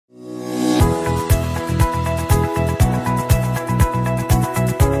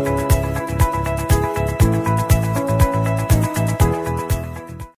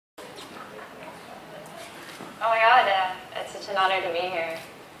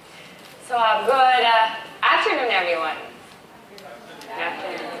Good afternoon, everyone. Good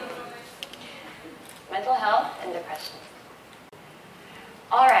afternoon. Mental health and depression.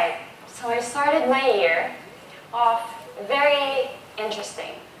 All right, so I started my year off very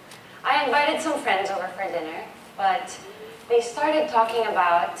interesting. I invited some friends over for dinner, but they started talking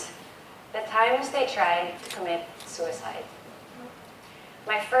about the times they tried to commit suicide.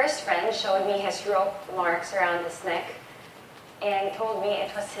 My first friend showed me his rope marks around his neck and told me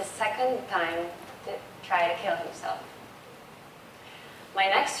it was his second time to try to kill himself. My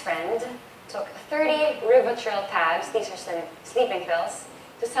next friend took 30 Rivotril tabs, these are sleeping pills,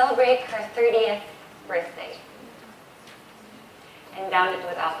 to celebrate her 30th birthday and downed it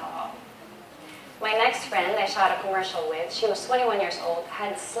with alcohol. My next friend I shot a commercial with, she was 21 years old,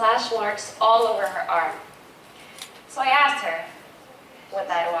 had slash marks all over her arm. So I asked her what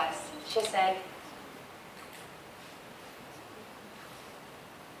that was. She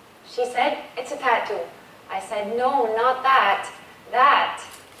said, it's a tattoo. I said, no, not that, that,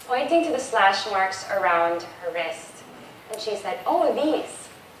 pointing to the slash marks around her wrist. And she said, oh, these.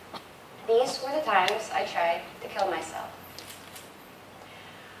 These were the times I tried to kill myself.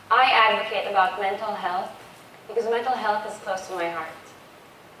 I advocate about mental health because mental health is close to my heart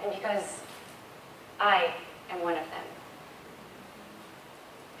and because I am one of them.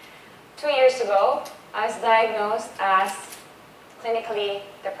 2 years ago, I was diagnosed as clinically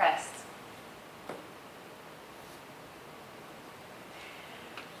depressed.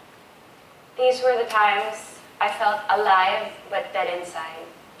 These were the times I felt alive but dead inside.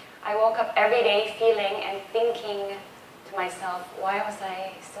 I woke up every day feeling and thinking to myself, why was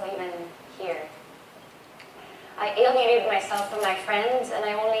I still even here? I alienated myself from my friends and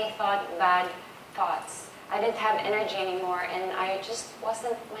I only thought bad thoughts. I didn't have energy anymore and I just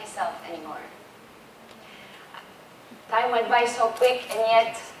wasn't myself anymore. Time went by so quick and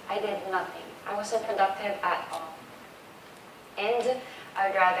yet I did nothing. I wasn't productive at all. And I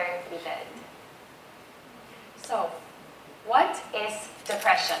would rather be dead. So, what is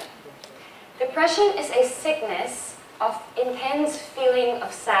depression? Depression is a sickness of intense feeling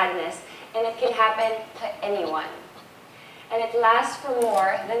of sadness and it can happen to anyone. And it lasts for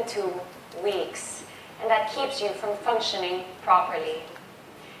more than 2 weeks. And that keeps you from functioning properly.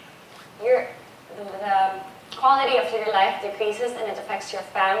 The quality of your life decreases and it affects your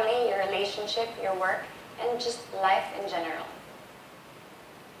family, your relationship, your work, and just life in general.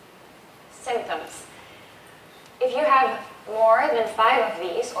 Symptoms. If you have more than 5 of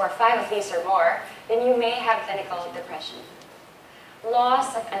these, or 5 of these or more, then you may have clinical depression.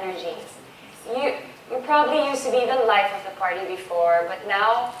 Loss of energy. You probably used to be the life of the party before, but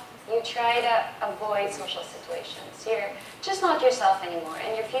now you try to avoid social situations. You're just not yourself anymore,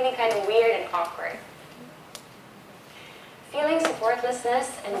 and you're feeling kind of weird and awkward. Feelings of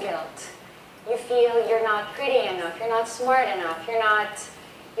worthlessness and guilt. You feel you're not pretty enough, you're not smart enough,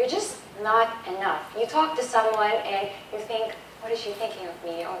 you're just not enough. You talk to someone and you think, what is she thinking of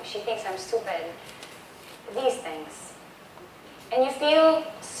me? Oh, she thinks I'm stupid. These things. And you feel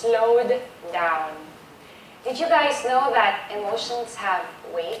slowed down. Did you guys know that emotions have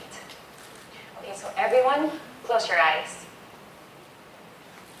weight? Okay, so everyone, close your eyes.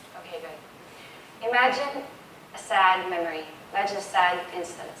 Okay, good. Imagine a sad memory. Imagine a sad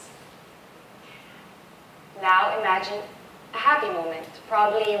instance. Now imagine a happy moment,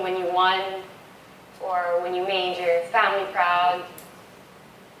 probably when you won or when you made your family proud.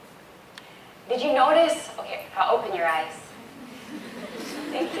 Did you notice, okay, I'll open your eyes.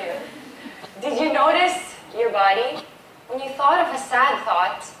 Thank you. Did you notice your body? When you thought of a sad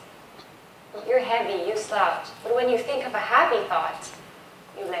thought, you're heavy, you slouch. But when you think of a happy thought,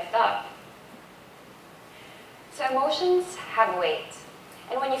 you lift up. So emotions have weight.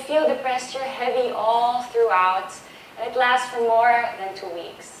 And when you feel depressed, you're heavy all throughout, and it lasts for more than 2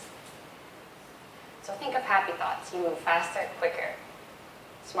 weeks. So think of happy thoughts. You move faster, quicker,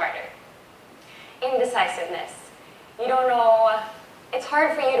 smarter. Indecisiveness. You don't know, it's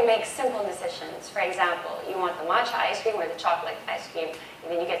hard for you to make simple decisions. For example, you want the matcha ice cream or the chocolate ice cream,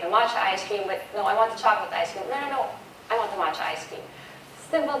 and then you get the matcha ice cream, but no, I want the chocolate ice cream. No, I want the matcha ice cream.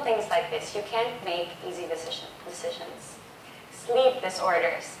 Simple things like this, you can't make easy decisions. Sleep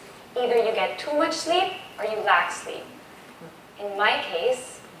disorders. Either you get too much sleep or you lack sleep. In my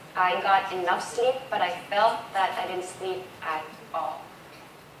case, I got enough sleep, but I felt that I didn't sleep at all.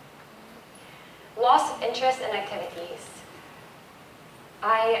 Loss of interest in activities.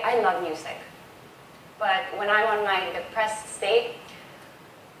 I love music, but when I'm on my depressed state,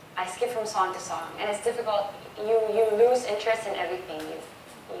 I skip from song to song, and it's difficult. You lose interest in everything.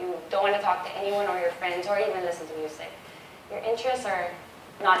 You don't want to talk to anyone or your friends or even listen to music. Your interests are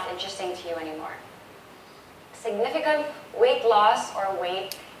not interesting to you anymore. Significant weight loss or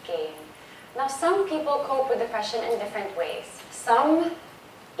weight gain. Now, some people cope with depression in different ways. Some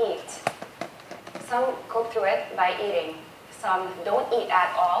eat. Some cope through it by eating. Some don't eat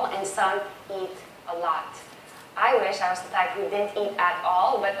at all, and some eat a lot. I wish I was the type who didn't eat at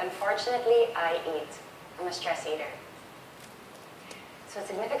all, but unfortunately, I eat. I'm a stress eater. So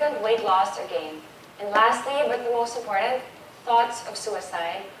significant weight loss or gain. And lastly, but the most important, thoughts of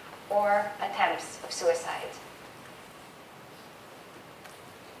suicide or attempts of suicide.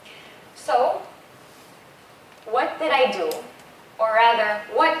 So, what did I do? Or rather,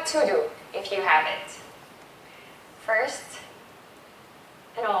 what to do if you have it? First,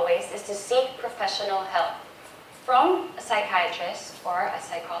 and always, is to seek professional help from a psychiatrist or a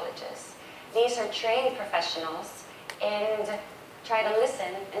psychologist. These are trained professionals, and try to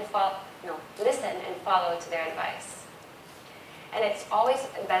listen and follow to their advice. And it's always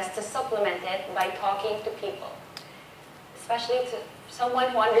best to supplement it by talking to people, especially to someone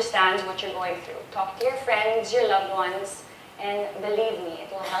who understands what you're going through. Talk to your friends, your loved ones, and believe me,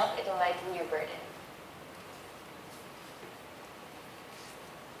 it will help, it will lighten your burden.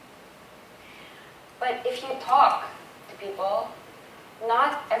 But if you talk to people,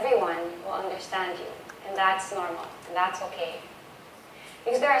 not everyone will understand you, and that's normal, and that's okay.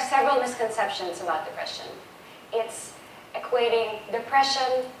 Because there are several misconceptions about depression. It's equating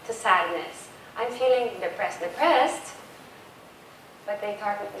depression to sadness. I'm feeling depressed, but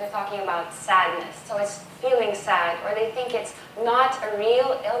they're talking about sadness. So it's feeling sad, or they think it's not a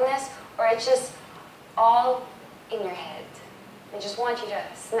real illness, or it's just all in your head. They just want you to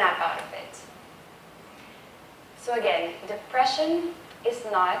snap out of it. So again, depression is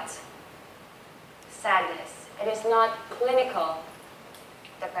not sadness. It is not clinical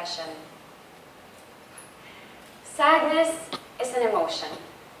depression. Sadness is an emotion.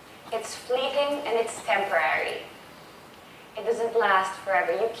 It's fleeting and it's temporary. It doesn't last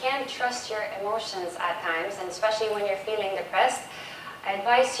forever. You can't trust your emotions at times, and especially when you're feeling depressed, I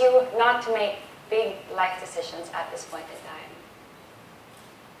advise you not to make big life decisions at this point in time.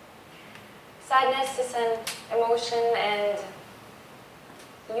 Sadness is an emotion, and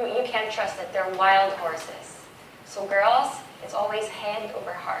you can't trust it. They're wild horses. So girls, it's always head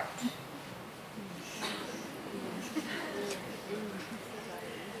over heart.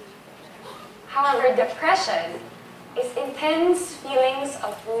 However, depression is intense feelings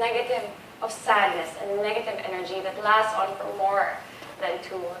of sadness and negative energy that lasts on for more than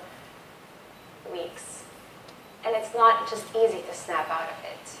 2 weeks. And it's not just easy to snap out of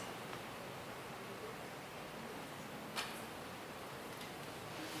it.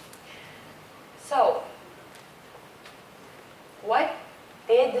 So, what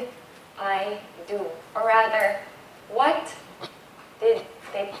did I do? Or rather, what did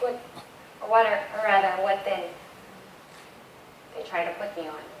they put, what did they try to put me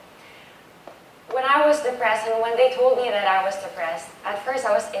on? When I was depressed, and when they told me that I was depressed, at first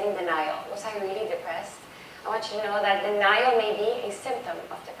I was in denial. Was I really depressed? I want you to know that denial may be a symptom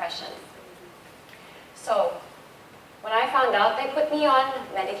of depression. So, when I found out, they put me on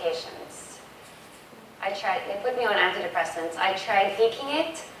medications. They put me on antidepressants. I tried taking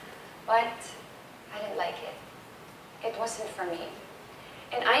it, but I didn't like it. It wasn't for me.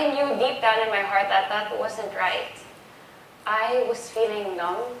 And I knew deep down in my heart that that wasn't right. I was feeling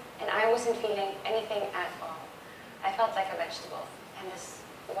numb, and I wasn't feeling anything at all. I felt like a vegetable, and this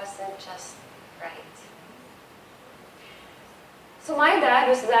wasn't just right. So my dad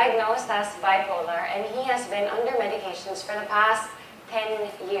was diagnosed as bipolar, and he has been under medications for the past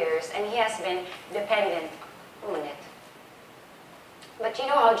 10 years, and he has been dependent on it. But you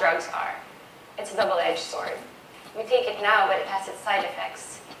know how drugs are. It's a double-edged sword. You take it now, but it has its side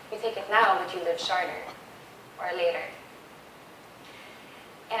effects. You take it now, but you live shorter or later.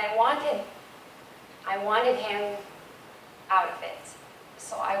 And I wanted him out of it.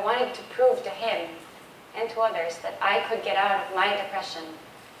 So I wanted to prove to him and to others that I could get out of my depression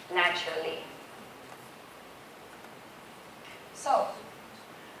naturally. So,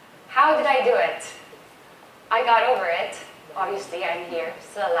 how did I do it? I got over it. Obviously, I'm here,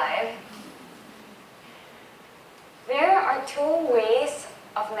 still alive. There are 2 ways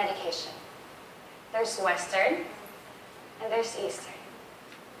of medication. There's Western, and there's Eastern.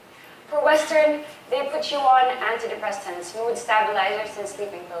 For Western, they put you on antidepressants, mood stabilizers, and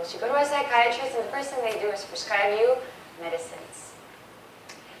sleeping pills. You go to a psychiatrist, and the first thing they do is prescribe you medicines.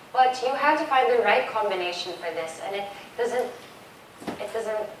 But you have to find the right combination for this, and it doesn't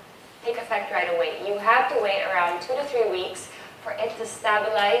take effect right away. You have to wait around 2 to 3 weeks for it to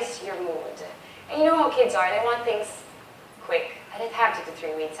stabilize your mood. And you know how kids are, they want things quick. I I didn't have to do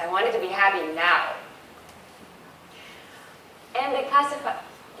 3 weeks. I wanted to be happy now. And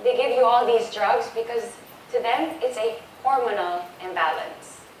they give you all these drugs because to them it's a hormonal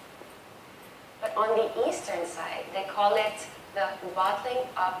imbalance. But on the Eastern side, they call it the bottling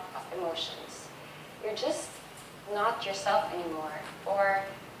up of emotions. You're just not yourself anymore, or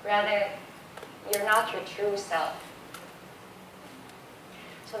rather, you're not your true self.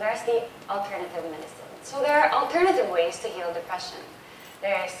 So there's the alternative medicine. So there are alternative ways to heal depression.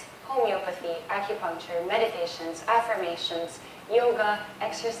 There's homeopathy, acupuncture, meditations, affirmations, yoga,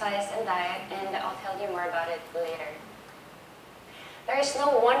 exercise, and diet, and I'll tell you more about it later. There is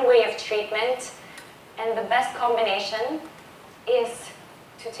no one way of treatment, and the best combination is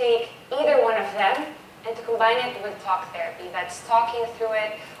to take either one of them and to combine it with talk therapy. That's talking through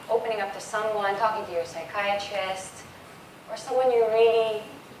it, opening up to someone, talking to your psychiatrist, or someone you really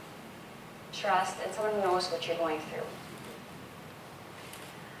trust and someone who knows what you're going through.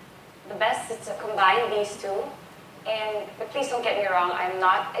 The best is to combine these two, but please don't get me wrong, I'm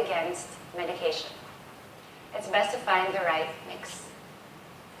not against medication. It's best to find the right mix.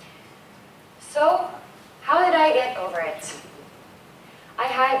 So, how did I get over it? I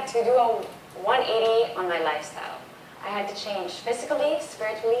had to do a 180 on my lifestyle. I had to change physically,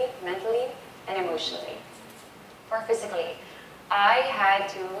 spiritually, mentally, and emotionally. For physically, I had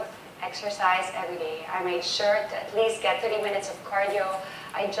to exercise every day. I made sure to at least get 30 minutes of cardio.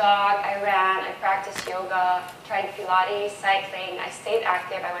 I jogged, I ran, I practiced yoga, tried Pilates, cycling. I stayed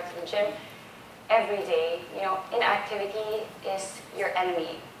active. I went to the gym every day. You know, inactivity is your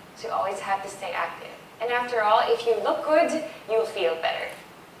enemy. So you always have to stay active. And after all, if you look good, you'll feel better.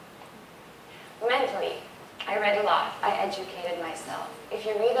 Mentally, I read a lot. I educated myself. If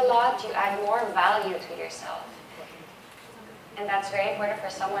you read a lot, you add more value to yourself. And that's very important for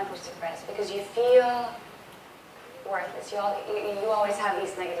someone who's depressed because you feel worthless. You always have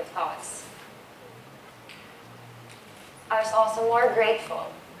these negative thoughts. I was also more grateful.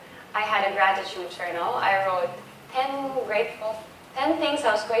 I had a gratitude journal. I wrote 10 things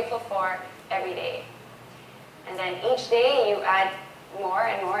I was grateful for every day. And then each day you add more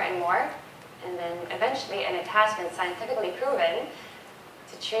and more and more. And then eventually, and it has been scientifically proven,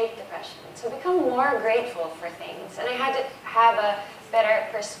 to treat depression. So become more grateful for things. And I had to have a better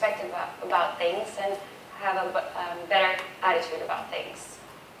perspective about things and have a better attitude about things.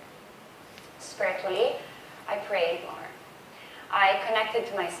 Spiritually, I prayed more. I connected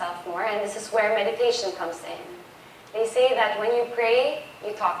to myself more, and this is where meditation comes in. They say that when you pray,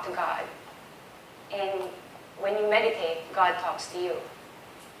 you talk to God. And when you meditate, God talks to you.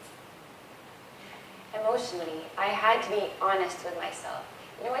 Emotionally, I had to be honest with myself.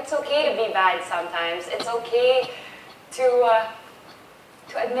 You know, it's okay to be bad sometimes. It's okay to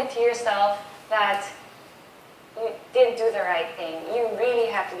admit to yourself that you didn't do the right thing. You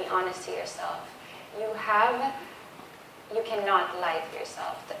really have to be honest to yourself. You cannot lie to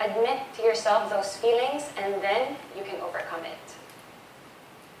yourself. To admit to yourself those feelings, and then you can overcome it.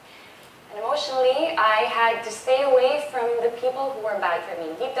 And emotionally, I had to stay away from the people who were bad for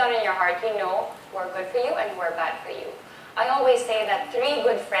me. Deep down in your heart, you know who are good for you and who are bad for you. I always say that 3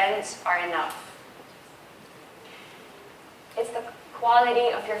 good friends are enough. It's the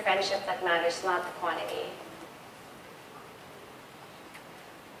quality of your friendship that matters, not the quantity.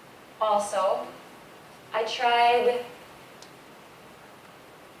 Also,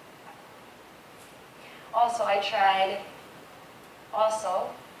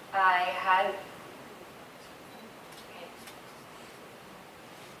 I had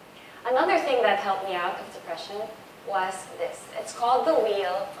another thing that helped me out of depression was this. It's called the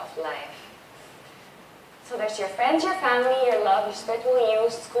wheel of life. So there's your friends, your family, your love, your spiritual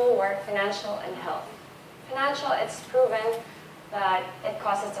use, school, work, financial, and health. Financial, it's proven that it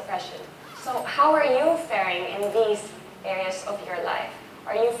causes depression. So how are you faring in these areas of your life?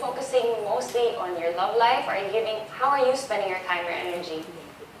 Are you focusing mostly on your love life? How are you spending your time, your energy?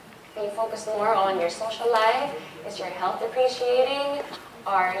 Are you focused more on your social life? Is your health depreciating?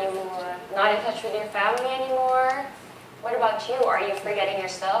 Are you not in touch with your family anymore? What about you? Are you forgetting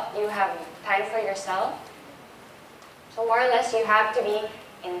yourself? Do you have time for yourself? So more or less, you have to be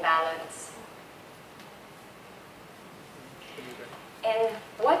in balance. And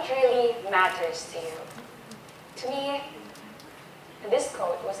what really matters to you? To me, this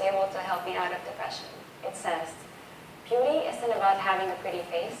quote was able to help me out of depression. It says, beauty isn't about having a pretty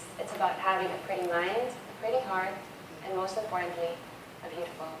face. It's about having a pretty mind, a pretty heart, and most importantly, a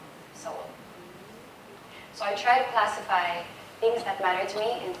beautiful soul. So I try to classify things that matter to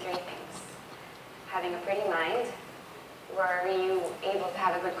me in 3 things. Having a pretty mind. Were you able to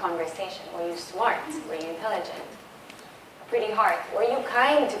have a good conversation? Were you smart? Were you intelligent? A pretty hard? Were you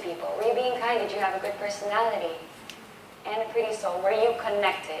kind to people? Were you being kind? Did you have a good personality and a pretty soul? Were you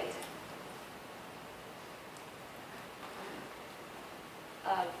connected?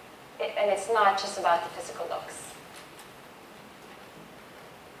 And it's not just about the physical looks.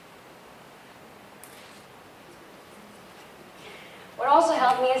 What also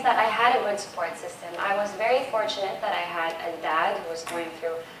helped me is that I had a good support system. I was very fortunate that I had a dad who was going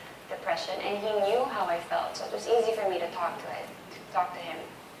through depression, and he knew how I felt, so it was easy for me to talk to him.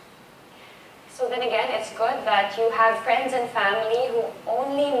 So then again, it's good that you have friends and family who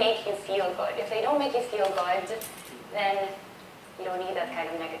only make you feel good. If they don't make you feel good, then you don't need that kind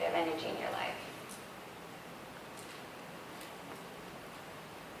of negative energy in your life.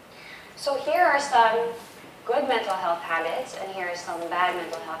 So here are some good mental health habits, and here are some bad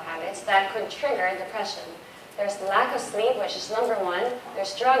mental health habits that could trigger depression. There's lack of sleep, which is number one.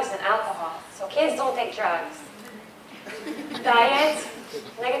 There's drugs and alcohol. So kids, don't take drugs. Diet,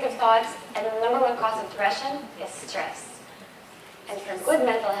 negative thoughts, and the number one cause of depression is stress. And for good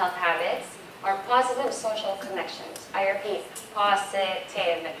mental health habits are positive social connections. I repeat,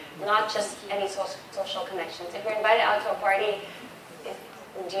 positive, not just any social connections. If you're invited out to a party,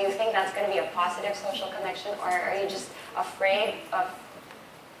 do you think that's going to be a positive social connection, or are you just afraid of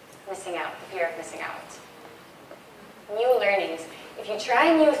missing out, the fear of missing out? New learnings. If you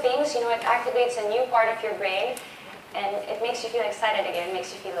try new things, you know, it activates a new part of your brain, and it makes you feel excited again,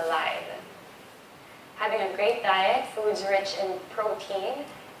 makes you feel alive. Having a great diet, foods rich in protein,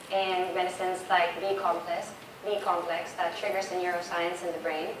 and medicines like B complex that triggers the neuroscience in the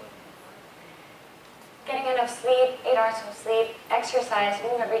brain. Getting enough sleep, 8 hours of sleep, exercise,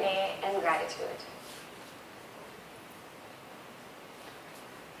 move every day, and gratitude.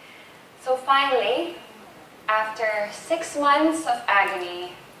 So finally, after 6 months of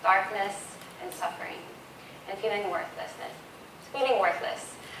agony, darkness, and suffering, and feeling worthless,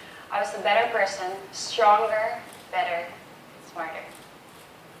 I was a better person, stronger, better, smarter.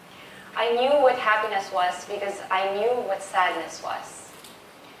 I knew what happiness was because I knew what sadness was.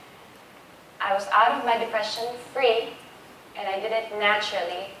 I was out of my depression free, and I did it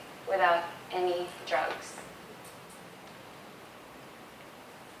naturally without any drugs.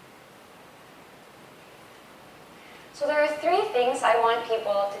 So there are 3 things I want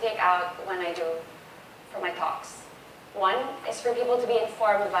people to take out when I do for my talks. 1 is for people to be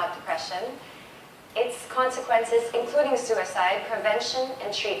informed about depression, its consequences including suicide, prevention,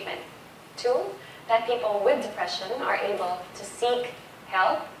 and treatment. 2, that people with depression are able to seek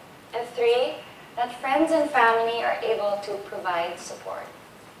help. And 3, that friends and family are able to provide support.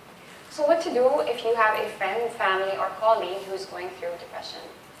 So what to do if you have a friend, family, or colleague who's going through depression?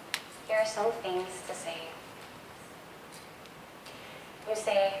 Here are some things to say. You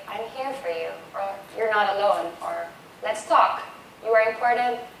say, I'm here for you, or you're not alone, or let's talk. You are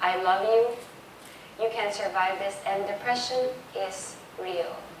important, I love you, you can survive this, and depression is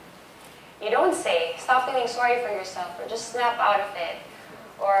real. You don't say, stop feeling sorry for yourself, or just snap out of it.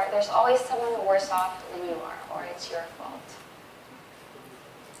 Or there's always someone worse off than you are, or it's your fault.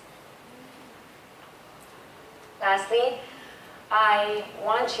 Lastly, I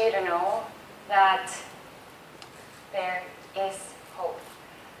want you to know that there is hope.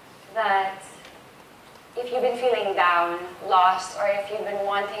 That if you've been feeling down, lost, or if you've been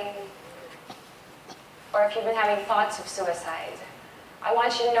having thoughts of suicide, I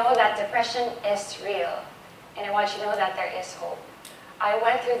want you to know that depression is real, and I want you to know that there is hope. I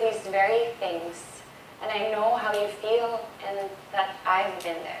went through these very things, and I know how you feel, and that I've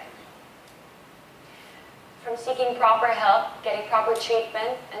been there. From seeking proper help, getting proper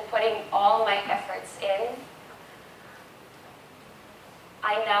treatment, and putting all my efforts in,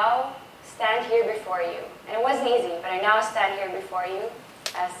 I now stand here before you. And it wasn't easy, but I now stand here before you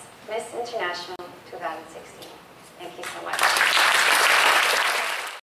as Miss International 2016. Thank you so much.